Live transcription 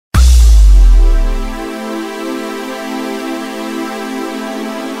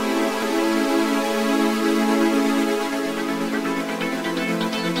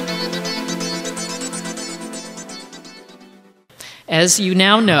as you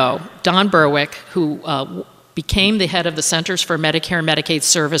now know, Don Berwick, who became the head of the Centers for Medicare and Medicaid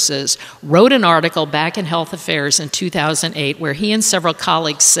Services, wrote an article back in Health Affairs in 2008 where he and several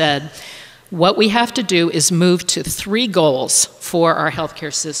colleagues said, what we have to do is move to 3 goals for our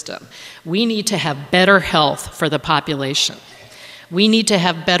healthcare system. We need to have better health for the population. We need to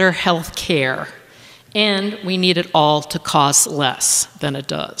have better health care. And we need it all to cost less than it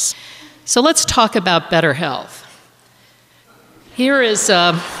does. So let's talk about better health. Here is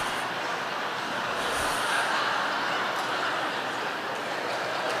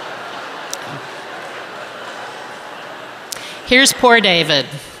here's poor David.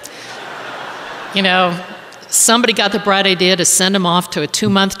 You know, somebody got the bright idea to send him off to a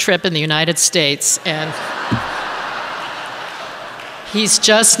 2-month trip in the United States, and he's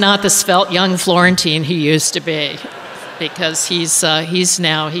just not the svelte young Florentine he used to be, because he's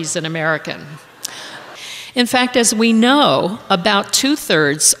an American. In fact, as we know, about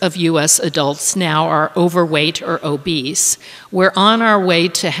 2/3 of US adults now are overweight or obese. We're on our way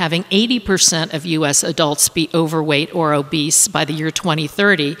to having 80% of US adults be overweight or obese by the year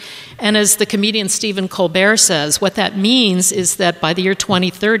 2030. And as the comedian Stephen Colbert says, what that means is that by the year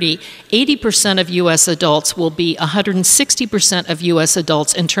 2030, 80% of US adults will be 160% of US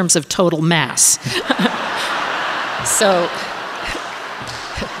adults in terms of total mass. So,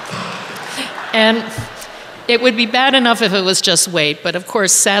 and it would be bad enough if it was just weight, but of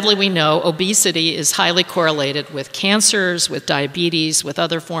course, sadly we know obesity is highly correlated with cancers, with diabetes, with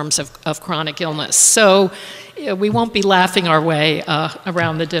other forms of chronic illness. So we won't be laughing our way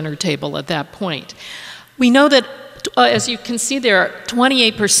around the dinner table at that point. We know that, as you can see there,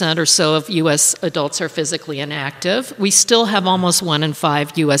 28% or so of US adults are physically inactive. We still have almost 1 in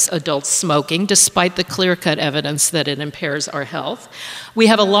 5 US adults smoking, despite the clear-cut evidence that it impairs our health. We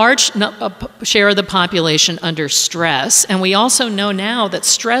have a large share of the population under stress, and we also know now that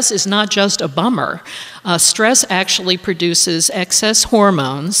stress is not just a bummer. Stress actually produces excess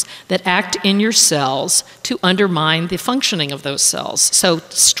hormones that act in your cells to undermine the functioning of those cells. So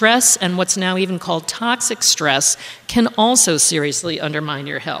stress, and what's now even called toxic stress, can also seriously undermine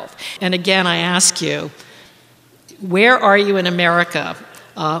your health. And again, I ask you, where are you in America?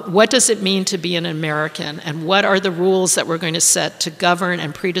 What does it mean to be an American, and what are the rules that we're going to set to govern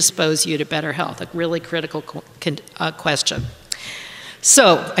and predispose you to better health? A really critical question.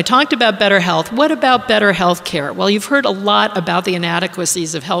 So, I talked about better health. What about better health care? Well, you've heard a lot about the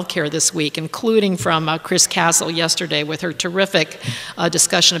inadequacies of health care this week, including from Chris Castle yesterday with her terrific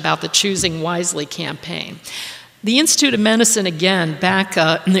discussion about the Choosing Wisely campaign. The Institute of Medicine, again, back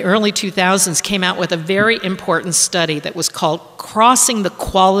in the early 2000s, came out with a very important study that was called Crossing the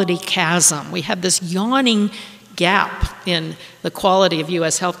Quality Chasm. We have this yawning gap in the quality of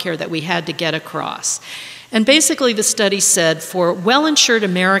US healthcare that we had to get across. And basically the study said for well-insured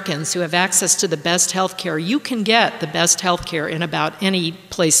Americans who have access to the best healthcare, you can get the best healthcare in about any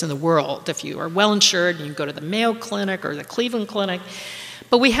place in the world. If you are well-insured, you can go to the Mayo Clinic or the Cleveland Clinic.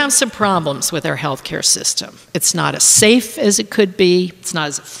 But we have some problems with our healthcare system. It's not as safe as it could be. It's not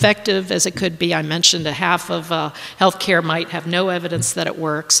as effective as it could be. I mentioned a half of healthcare might have no evidence that it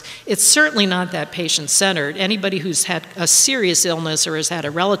works. It's certainly not that patient-centered. Anybody who's had a serious illness or has had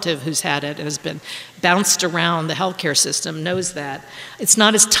a relative who's had it and has been bounced around the healthcare system knows that. It's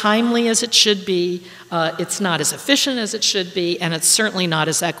not as timely as it should be. It's not as efficient as it should be, and it's certainly not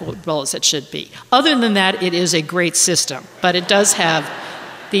as equitable as it should be. Other than that, it is a great system, but it does have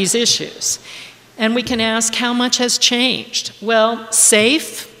these issues. And we can ask, how much has changed? Well,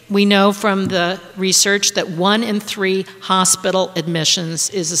 safe, we know from the research that 1 in 3 hospital admissions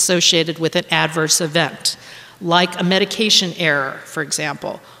is associated with an adverse event, like a medication error, for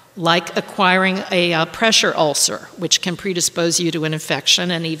example, like acquiring a pressure ulcer, which can predispose you to an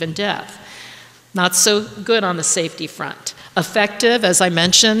infection and even death. Not so good on the safety front. Effective, as I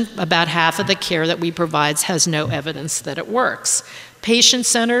mentioned, about half of the care that we provide has no evidence that it works.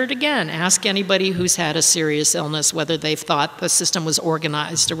 Patient-centered, again, ask anybody who's had a serious illness whether they've thought the system was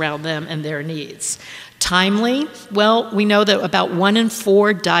organized around them and their needs. Timely, well, we know that about 1 in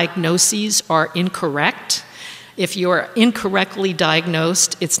 4 diagnoses are incorrect. If you are incorrectly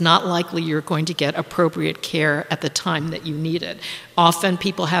diagnosed, it's not likely you're going to get appropriate care at the time that you need it. Often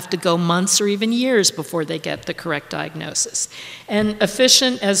people have to go months or even years before they get the correct diagnosis. And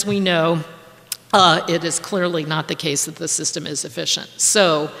efficient, as we know, it is clearly not the case that the system is efficient.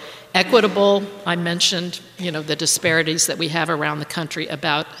 So, equitable, I mentioned, the disparities that we have around the country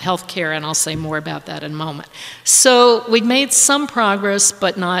about healthcare, and I'll say more about that in a moment. So, we've made some progress,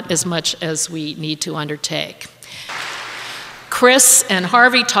 but not as much as we need to undertake. Chris and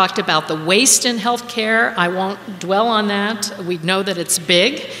Harvey talked about the waste in healthcare. I won't dwell on that. We know that it's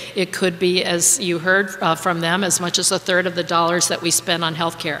big. It could be, as you heard from them, as much as a third of the dollars that we spend on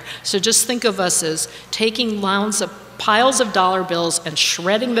healthcare. So just think of us as taking piles of dollar bills and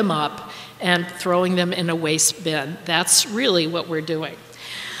shredding them up and throwing them in a waste bin. That's really what we're doing.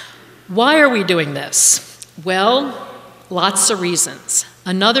 Why are we doing this? Well, lots of reasons.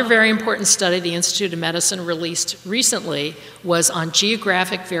 Another very important study the Institute of Medicine released recently was on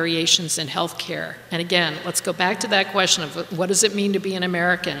geographic variations in healthcare. And again, let's go back to that question of what does it mean to be an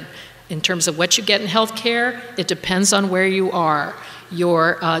American? In terms of what you get in healthcare, it depends on where you are.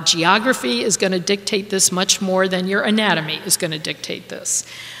 Your geography is going to dictate this much more than your anatomy is going to dictate this.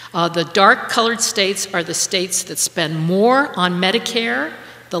 The dark-colored states are the states that spend more on Medicare.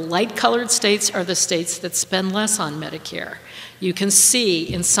 The light-colored states are the states that spend less on Medicare. You can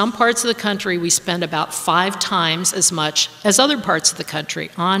see in some parts of the country we spend about 5 times as much as other parts of the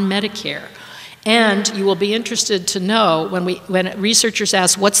country on Medicare. And you will be interested to know when researchers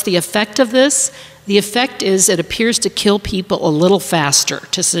ask what's the effect of this, the effect is it appears to kill people a little faster,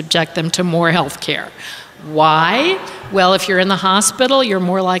 to subject them to more health care. Why? Well, if you're in the hospital, you're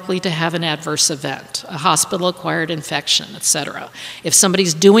more likely to have an adverse event, a hospital-acquired infection, etc. If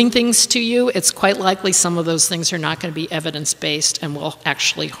somebody's doing things to you, it's quite likely some of those things are not going to be evidence-based and will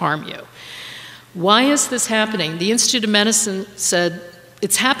actually harm you. Why is this happening? The Institute of Medicine said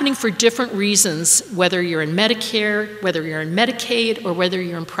it's happening for different reasons, whether you're in Medicare, whether you're in Medicaid, or whether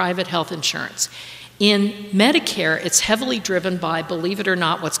you're in private health insurance. In Medicare, it's heavily driven by, believe it or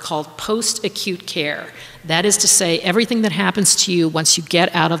not, what's called post-acute care. That is to say, everything that happens to you once you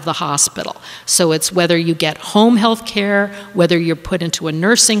get out of the hospital. So it's whether you get home health care, whether you're put into a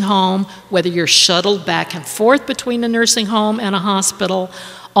nursing home, whether you're shuttled back and forth between a nursing home and a hospital.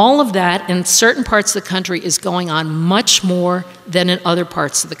 All of that in certain parts of the country is going on much more than in other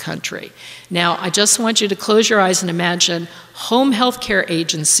parts of the country. Now, I just want you to close your eyes and imagine home health care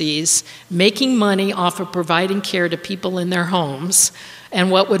agencies making money off of providing care to people in their homes, and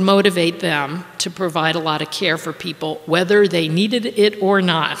what would motivate them to provide a lot of care for people, whether they needed it or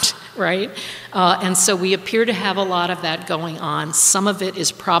not, right? And so we appear to have a lot of that going on. Some of it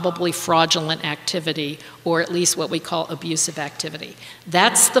is probably fraudulent activity, or at least what we call abusive activity.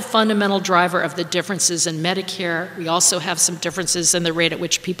 That's the fundamental driver of the differences in Medicare. We also have some differences in the rate at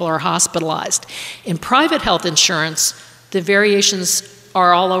which people are hospitalized. In private health insurance, the variations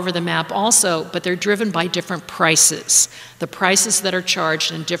are all over the map also, but they're driven by different prices. The prices that are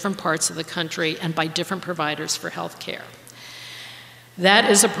charged in different parts of the country and by different providers for health care. That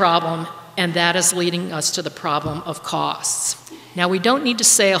is a problem, and that is leading us to the problem of costs. Now, we don't need to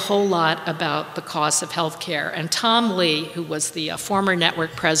say a whole lot about the cost of health care, and Tom Lee, who was the former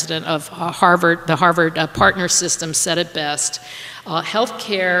network president of the Harvard Partner System, said it best. Health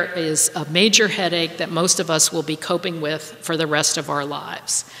care is a major headache that most of us will be coping with for the rest of our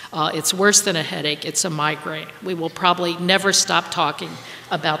lives. It's worse than a headache, it's a migraine. We will probably never stop talking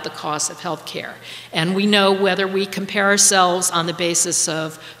about the cost of health care. And we know whether we compare ourselves on the basis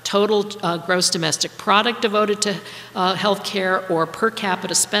of total gross domestic product devoted to health care or per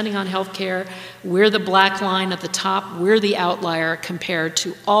capita spending on health care, we're the black line at the top, we're the outlier compared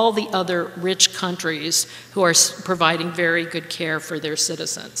to all the other rich countries who are providing very good care for their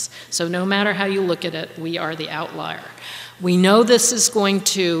citizens. So no matter how you look at it, we are the outlier. We know this is going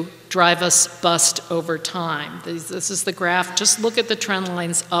to drive us bust over time. This is the graph. Just look at the trend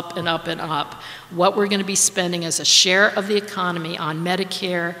lines up and up and up. What we're going to be spending as a share of the economy on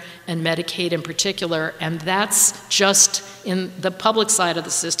Medicare and Medicaid in particular, and that's just in the public side of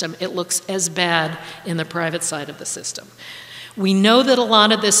the system. It looks as bad in the private side of the system. We know that a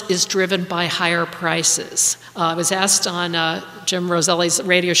lot of this is driven by higher prices. I was asked on Jim Roselli's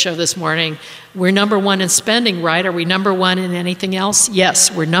radio show this morning, we're number one in spending, right? Are we number one in anything else?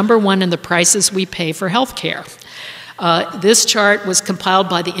 Yes, we're number one in the prices we pay for health care. This chart was compiled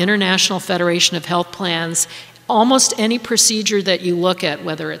by the International Federation of Health Plans. Almost any procedure that you look at,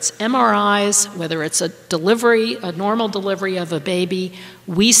 whether it's MRIs, whether it's a delivery, a normal delivery of a baby,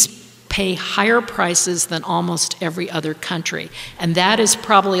 we pay higher prices than almost every other country. And that is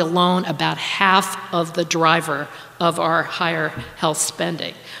probably alone about half of the driver of our higher health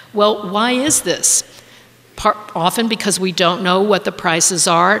spending. Well, why is this? Often because we don't know what the prices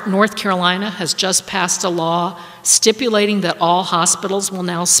are. North Carolina has just passed a law stipulating that all hospitals will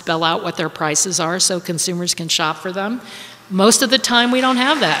now spell out what their prices are so consumers can shop for them. Most of the time we don't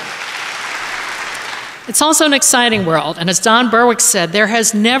have that. It's also an exciting world, and as Don Berwick said, there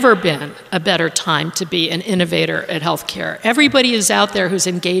has never been a better time to be an innovator at healthcare. Everybody who's out there who's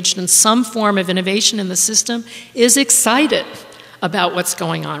engaged in some form of innovation in the system is excited about what's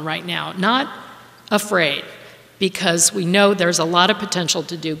going on right now. Not afraid, because we know there's a lot of potential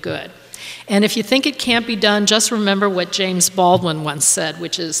to do good. And if you think it can't be done, just remember what James Baldwin once said,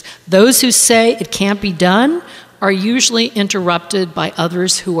 which is, those who say it can't be done are usually interrupted by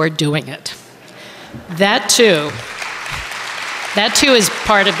others who are doing it. That too is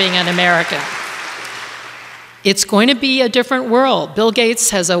part of being an American. It's going to be a different world. Bill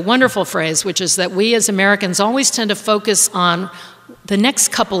Gates has a wonderful phrase, which is that we as Americans always tend to focus on the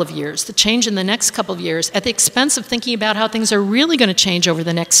next couple of years, the change in the next couple of years, at the expense of thinking about how things are really going to change over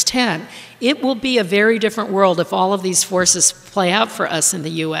the next 10. It will be a very different world if all of these forces play out for us in the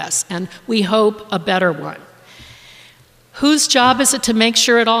US, and we hope a better one. Whose job is it to make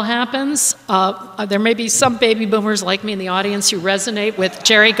sure it all happens? There may be some baby boomers like me in the audience who resonate with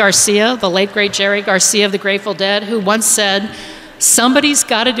Jerry Garcia, the late great Jerry Garcia of the Grateful Dead, who once said, somebody's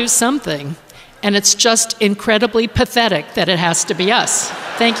got to do something. And it's just incredibly pathetic that it has to be us.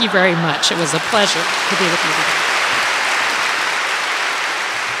 Thank you very much. It was a pleasure to be with you today.